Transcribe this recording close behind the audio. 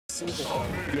season.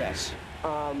 Yes.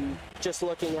 Just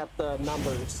looking at the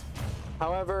numbers.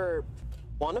 However,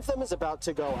 one of them is about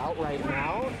to go out right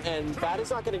now, and that is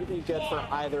not going to be good for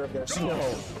either of their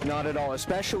schools. No, not at all.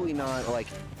 Especially not like,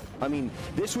 I mean,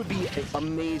 this would be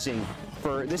amazing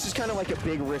for. This is kind of like a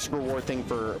big risk reward thing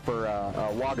for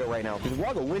Waga right now. Because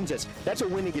Waga wins this, that's a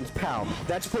win against POW.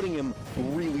 That's putting him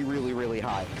really, really, really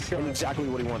high, and exactly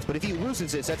what he wants. But if he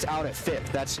loses this, that's out at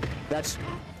 5th. That's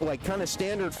like kind of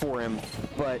standard for him.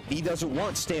 But he doesn't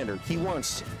want standard. He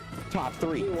wants top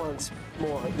 3. He wants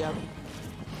more. Yep.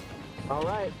 All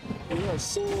right, we are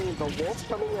seeing the Wolf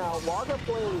coming out. Waga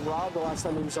playing Rob the last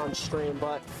time he was on stream,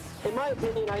 but in my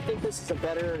opinion, I think this is a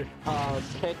better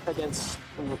pick against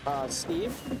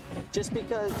Steve, just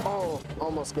because, oh,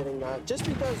 almost getting that, just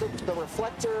because of the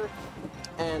reflector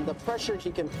and the pressure he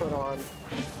can put on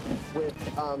with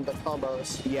the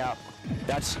combos. Yeah,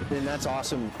 that's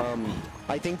awesome.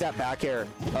 I think that back air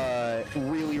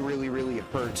really, really, really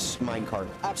hurts Minecart.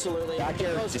 Absolutely. Back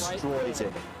air destroys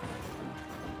it.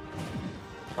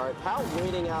 All right, POW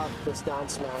waiting out this down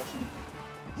smash.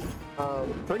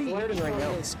 Pretty even right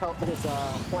now. His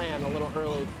plan a little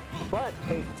early, but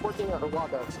it's working out. Or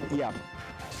Waga. Yeah.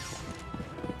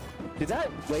 Did that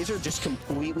laser just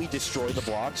completely destroy the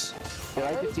blocks? Did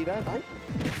I see that? I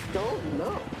don't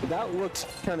know. That looked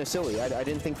kind of silly. I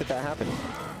didn't think that happened.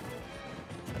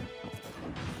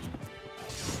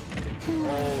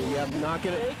 Oh, yeah, not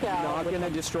gonna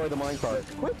destroy the minecart.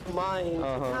 Quick mind,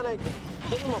 kind of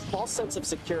give him a false sense of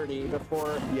security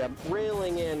before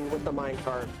railing in with the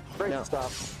minecart. Great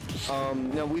stuff.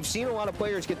 Now we've seen a lot of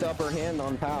players get the upper hand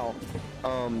on POW,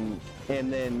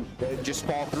 and then just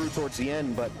fall through towards the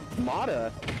end. But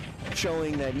Mata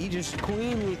showing that he just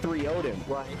cleanly 3-0'd him,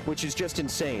 right? Which is just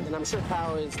insane. And I'm sure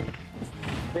POW is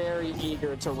very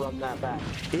eager to run that back.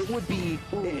 It would be,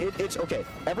 it's okay.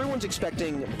 Everyone's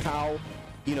expecting POW,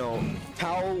 you know,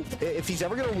 POW, if he's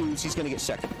ever going to lose, he's going to get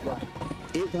second. Right.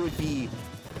 It would be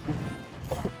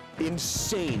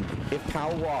insane if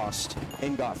POW lost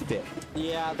and got 5th.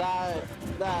 Yeah, that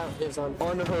is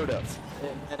unheard of.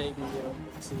 At ABU.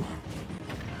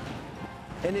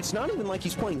 And it's not even like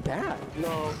he's playing bad.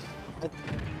 No. I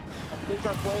think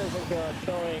our players are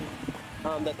showing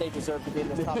that they deserve to be in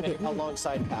the top 8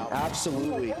 alongside POW.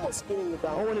 Absolutely.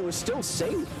 Oh, and it was still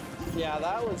safe. Yeah,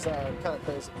 that was kind of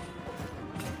crazy.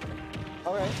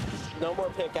 All right, no more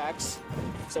pickaxe.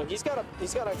 So he's got to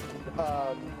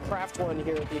craft one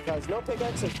here because no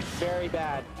pickaxe is very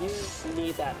bad. You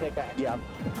need that pickaxe. Yeah.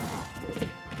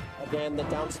 Again, the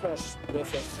down smash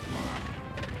with it.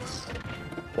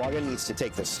 Waga needs to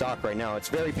take the stock right now. It's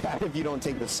very bad if you don't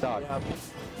take the stock. Yeah.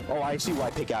 Oh, I see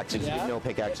why pickaxes. Yeah. No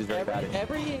pickaxe is very bad.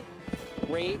 Every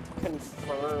rate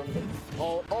confirmed,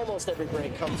 almost every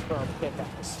rate comes from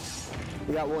pickaxe.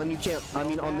 Yeah, well, and you can't, I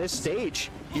mean, on this stage,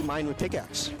 you mine with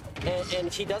pickaxe.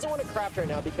 And he doesn't want to craft right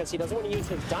now because he doesn't want to use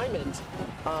his diamond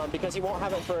because he won't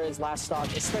have it for his last stock,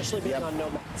 especially being on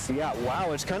nomads. Yeah,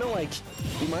 wow, it's kind of like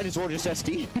you might as well just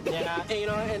SD. Yeah, you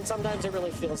know, and sometimes it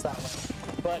really feels that way.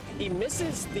 But he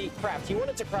misses the craft. He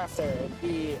wanted to craft there.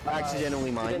 He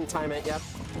accidentally mined. He didn't time it, yep.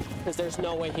 Because there's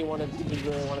no way he really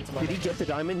wanted to mine. Did he get the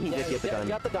diamond? He did get the diamond. He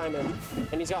got the diamond,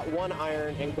 and he's got 1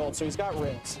 iron and gold, so he's got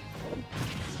rails.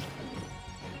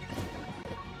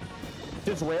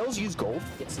 Does rails use gold?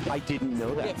 Yes. I didn't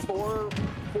know that. You get 4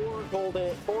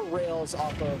 rails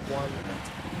off of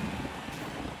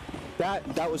 1.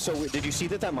 That was so weird. Did you see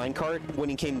that minecart, when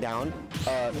he came down,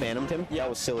 phantomed him? Yeah. That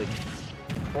was silly.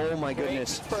 Oh my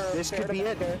goodness. This could be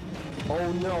it.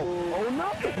 Oh no. Oh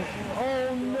no.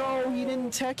 Oh no, he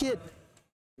didn't tech it.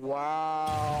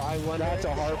 Wow, I wonder. That's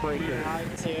a heartbreaker. I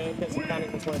too, because he kind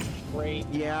of just went great.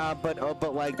 Yeah,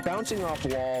 but like bouncing off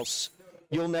walls,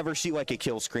 you'll never see like a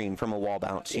kill screen from a wall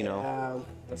bounce, you know? Yeah,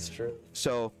 that's true.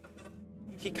 So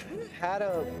he kind of had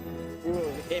a.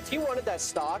 If he wanted that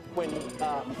stock when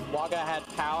Waga had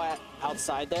POW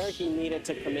outside there, he needed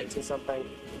to commit to something.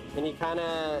 And he kind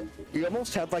of... He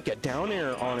almost had like a down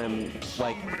air on him,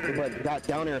 like, but that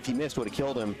down air, if he missed, would have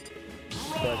killed him.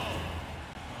 But,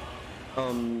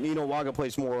 you know, Waga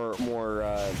plays more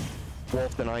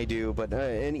Wolf than I do, but,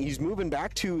 and he's moving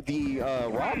back to the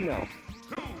Rob now.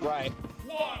 Right.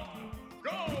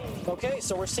 Okay,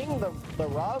 so we're seeing the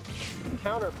Rob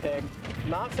counter pick.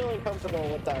 Not feeling comfortable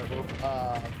with that.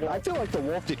 I feel like the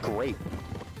Wolf did great.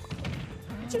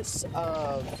 just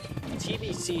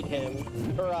TBC'd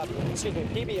him, or excuse me,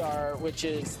 PBR, which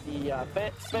is the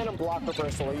Phantom Block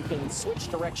Reversal, where you can switch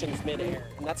directions mid-air,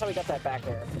 and that's how he got that back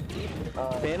air.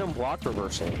 Phantom Block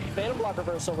Reversal. Phantom Block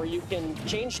Reversal, where you can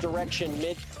change direction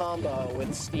mid-combo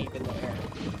with Steve in the air.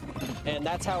 And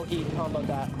that's how he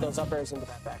comboed those up airs into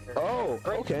that back air. Oh,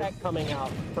 Great okay. tech coming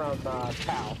out from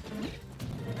Cal.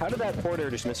 How did that forward air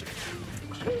just miss?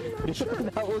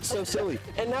 That looks so silly.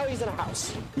 And now he's in a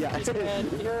house. Yeah.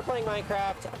 And you're playing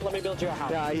Minecraft, let me build you a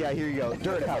house. Yeah, here you go.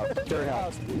 Dirt house. Dirt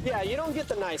house. Yeah, you don't get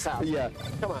the nice house. Yeah.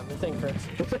 Come on, the thing first.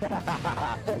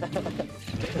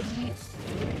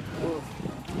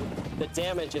 The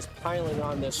damage is piling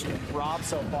on this Rob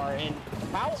so far, and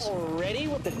how already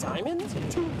with the diamonds?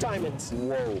 2 diamonds.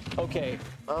 Whoa. Okay,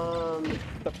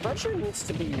 the pressure needs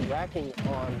to be racking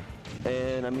on.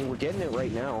 And I mean, we're getting it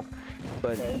right now,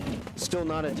 but still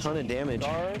not a ton of damage.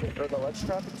 Guard, or the ledge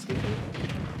traffic, excuse me.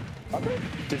 Okay.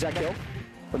 Did that kill?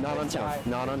 But not on town.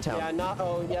 Not on town.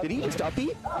 Yeah, yep. Did he just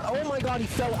upbeat? Oh my god, he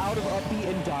fell out of upbeat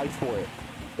and died for it.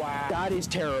 Wow. That is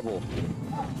terrible.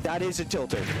 That is a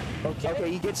tilter.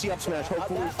 Okay, he gets the up smash,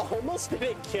 hopefully. That almost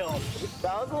didn't kill.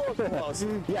 That was a little close.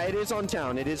 Yeah, it is on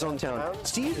town. It is on town.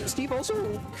 Steve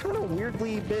also kind of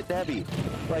weirdly bit heavy.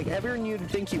 Like, heavier than you'd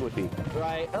think he would be.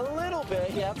 Right, a little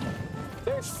bit, yep.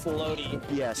 There's floaty.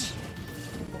 Yes.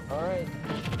 All right.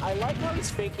 I like how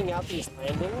he's faking out these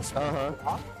landings.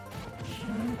 Uh-huh.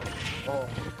 Oh.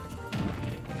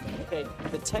 Okay,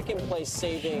 the tech in place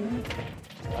saving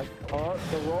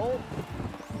the roll.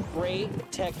 Great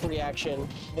tech reaction.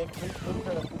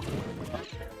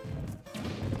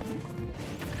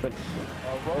 But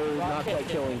not quite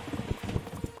killing.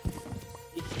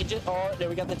 He just, there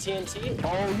we got the TNT.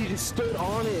 Oh, he just stood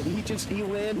on it. He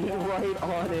landed right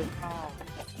on it.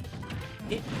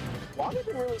 Waga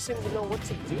didn't really seem to know what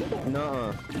to do there.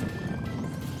 Nuh-uh.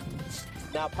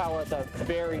 Now Power with a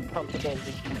very comfortable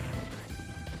lead.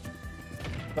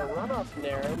 The runoff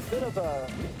there, a bit of a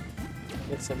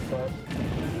misinput.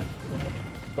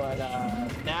 But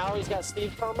now he's got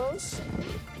Steve combos.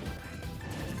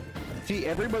 See,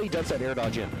 everybody does that air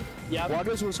dodge in. Yep.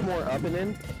 Waga's was more up and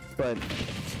in, but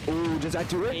ooh, does that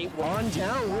do it? On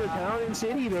town, we're town and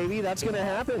city, baby. That's gonna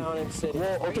happen. Town and city.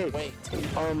 Well, okay. Wait.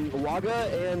 Waga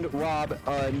and Rob,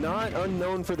 not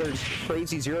unknown for their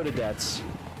crazy 0 to deaths.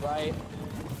 Right.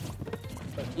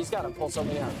 But he's got to pull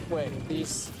something out quick.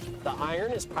 The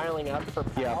iron is piling up for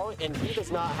Pal, and he does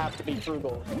not have to be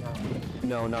frugal right now.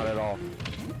 No, not at all.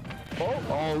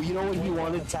 Oh, you know what he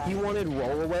wanted? He wanted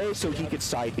roll away so he could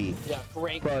side beat. Yeah,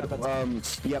 great. But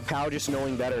yeah, Pow just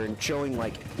knowing better and showing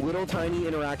like little tiny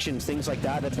interactions, things like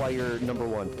that. That's why you're number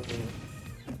 1.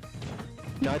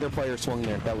 Neither player swung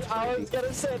there. That was crazy. I was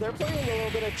gonna say they're playing a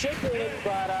little bit of chicken,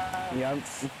 but yeah,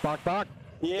 bok.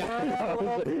 Yeah.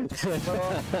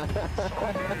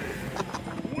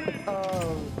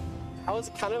 That was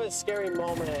kind of a scary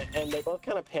moment, and they both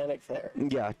kind of panicked there.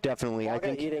 Yeah, definitely. Waga I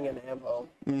think eating an ammo.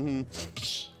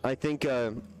 I think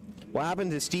what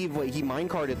happened to Steve? He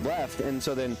minecarded left, and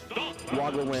so then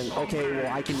Waga went, okay,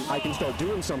 well I can start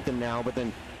doing something now. But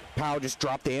then Pow just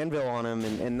dropped the anvil on him,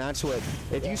 and that's what.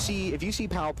 If you see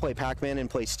Pow play Pac-Man and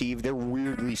play Steve, they're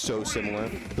weirdly so similar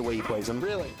the way he plays them.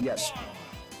 Really? Yes.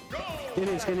 In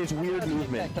his weird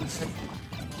movement.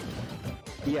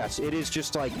 Yes, it is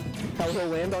just like how he'll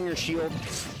land on your shield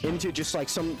into just like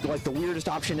the weirdest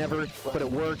option ever, but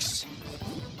it works.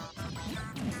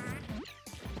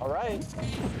 All right,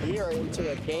 we are into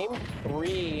a game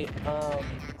 3.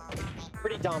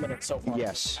 Pretty dominant so far.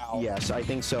 Yes, yes, I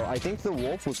think so. I think the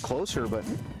Wolf was closer, but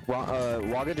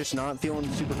Waga just not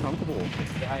feeling super comfortable.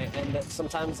 Right, and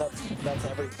sometimes that's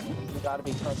everything. You got to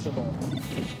be comfortable.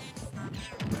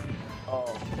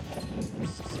 Oh.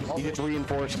 He just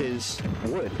reinforced his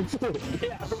wood.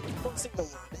 Yeah, reinforcing the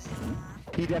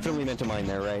wood. He definitely meant to mine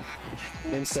there, right?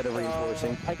 Instead of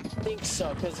reinforcing. I think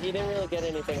so, because he didn't really get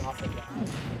anything off of that.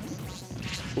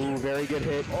 Ooh, very good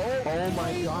hit. Oh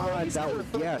my god, that was,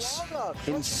 yes.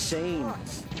 Insane.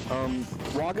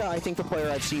 Waga, I think the player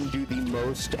I've seen do the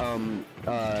most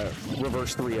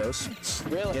reverse 3-0s.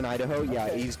 Really? In Idaho. Yeah,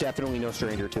 he's definitely no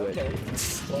stranger to it. Okay.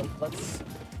 Well, let's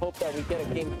hope that we get a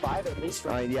game 5 at least.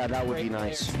 Yeah, that would be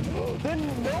nice. The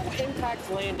no impact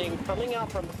landing coming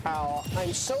out from Pal.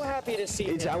 I'm so happy to see.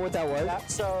 Is that what that was?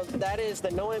 So that is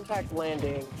the no impact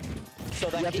landing. So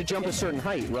that you have to jump a certain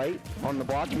height, right? On the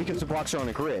block, because the blocks are on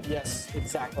a grid. Yes,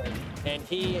 exactly. And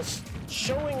he is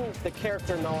showing the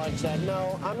character knowledge that,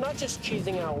 no, I'm not just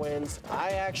cheesing out wins.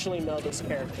 I actually know this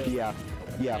character. Yeah.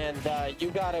 Yeah. And you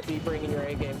gotta be bringing your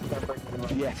A game to start breaking them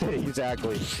up. Yeah,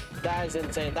 exactly. That is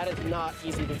insane. That is not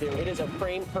easy to do. It is a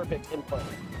frame perfect input.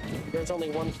 There's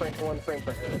only one frame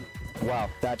per error. Wow,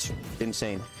 that's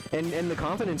insane. And the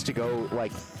confidence to go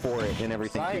like for it and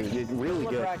everything. Right. Too. Really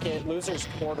good. Bracket, losers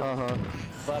quarter.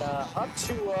 But up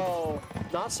 2-0,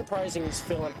 not surprising he's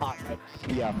feeling hot right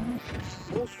now. Yeah.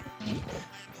 Oof.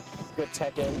 Good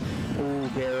tech in.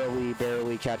 Ooh,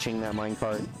 barely catching that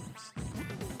minecart.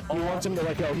 He wants him to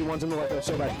let go. He wants him to let go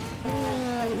so bad.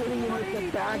 Hitting him with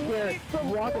the back there.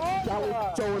 Waga, that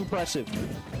was so impressive.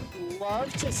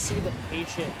 Love to see the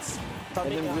patience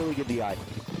coming And then out. really good DI.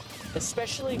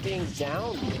 Especially being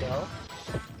down, you know?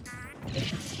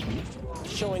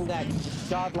 Showing that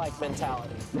godlike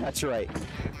mentality. That's right.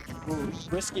 Ooh,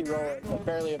 risky roll, but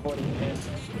barely avoiding the hand.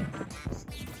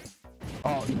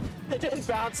 Oh, It just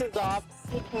bounces off,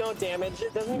 no damage.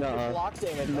 It doesn't even block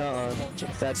damage. no,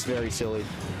 that's very silly.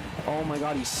 Oh my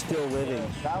god, he's still living.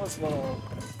 That was a little...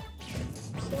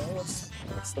 Okay,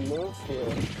 what's the move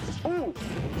here? Ooh!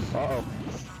 Uh-oh.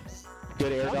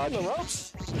 Good air On dodge. the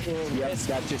ropes. Yep,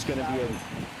 that's just going to be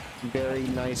a very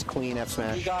nice, clean F He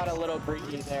smash. got a little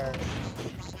greedy there.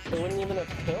 It wouldn't even have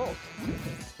killed.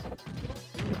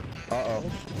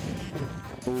 Uh-oh.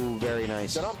 Ooh, very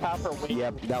nice. Good on Papa.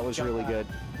 Yep, that was really good.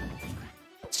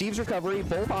 Steve's recovery,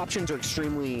 both options are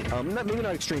extremely, maybe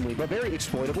not extremely, but very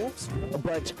exploitable.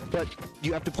 But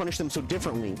you have to punish them so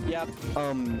differently. Yep.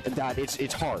 That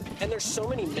it's hard. And there's so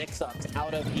many mix-ups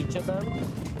out of each of them.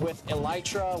 With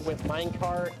Elytra, with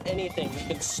Minecart, anything. You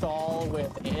can stall with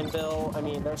Anvil. I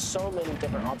mean, there's so many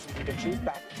different options you can choose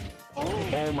back.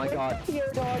 Oh my god. The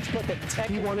air dodge, but the tech.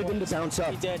 He wanted him to bounce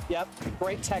up. He did, yep.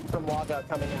 Great tech from Waga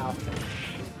coming out.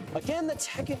 Again, the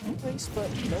tech in place, but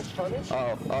no punish.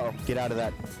 Uh-oh. Get out of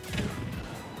that.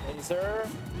 Laser.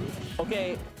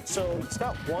 Okay, so he's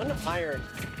got one iron.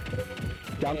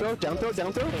 Down throw.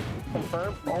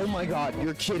 Confirm. Oh my god,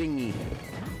 you're kidding me.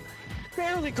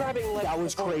 Barely grabbing leg. That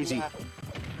was crazy.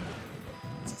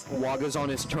 Waga's on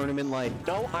his tournament life.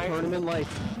 No iron. Tournament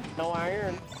life. No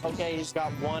iron. Okay, he's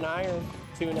got one iron.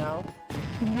 Two now.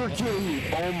 You're kidding me.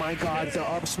 Oh my god, the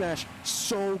up smash.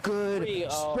 So good. 3-0.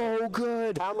 So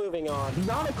good. Now moving on.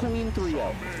 Not a clean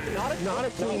 3-0. Not a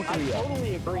clean 3-0. I 3-0.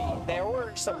 totally agree. There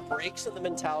were some breaks in the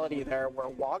mentality there where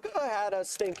Waga had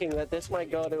us thinking that this might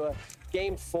go to a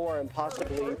game 4 and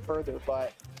possibly further,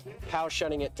 but Pow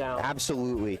shutting it down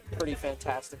Absolutely. pretty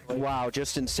fantastically. Wow,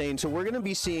 just insane. So we're going to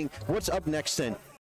be seeing what's up next then.